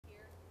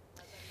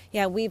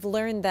Yeah, we've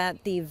learned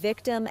that the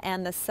victim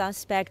and the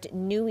suspect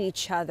knew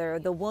each other.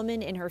 The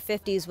woman in her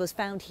 50s was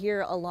found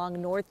here along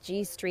North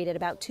G Street at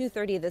about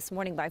 2:30 this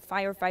morning by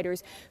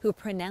firefighters who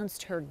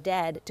pronounced her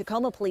dead.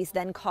 Tacoma police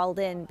then called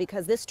in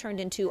because this turned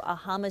into a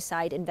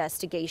homicide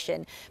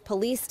investigation.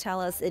 Police tell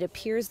us it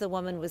appears the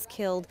woman was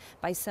killed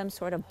by some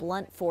sort of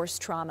blunt force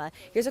trauma.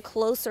 Here's a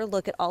closer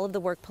look at all of the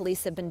work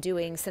police have been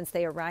doing since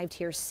they arrived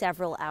here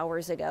several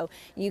hours ago.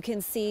 You can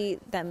see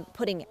them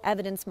putting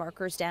evidence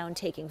markers down,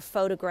 taking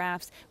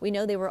photographs. We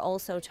know they were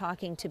also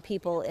talking to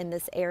people in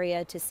this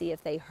area to see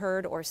if they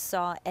heard or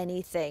saw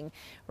anything.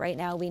 Right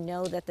now, we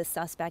know that the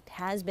suspect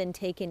has been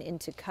taken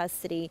into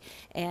custody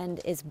and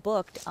is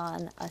booked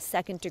on a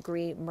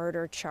second-degree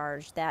murder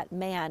charge. That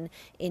man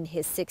in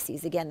his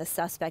 60s. Again, the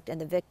suspect and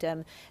the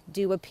victim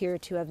do appear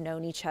to have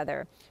known each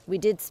other. We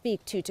did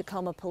speak to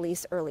Tacoma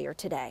police earlier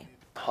today.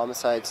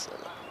 Homicides,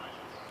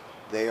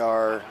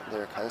 they're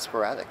kind of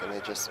sporadic and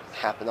they just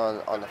happen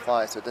on the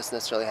fly, so it doesn't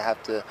necessarily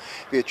have to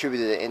be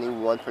attributed to any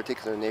one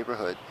particular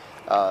neighborhood.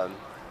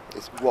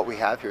 What we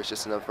have here is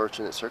just an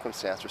unfortunate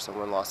circumstance where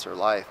someone lost their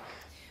life.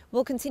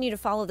 We'll continue to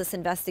follow this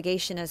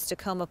investigation as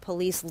Tacoma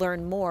police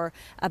learn more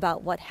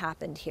about what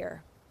happened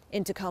here.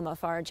 In Tacoma,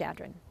 Farah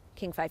Jadrin,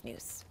 King 5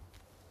 News.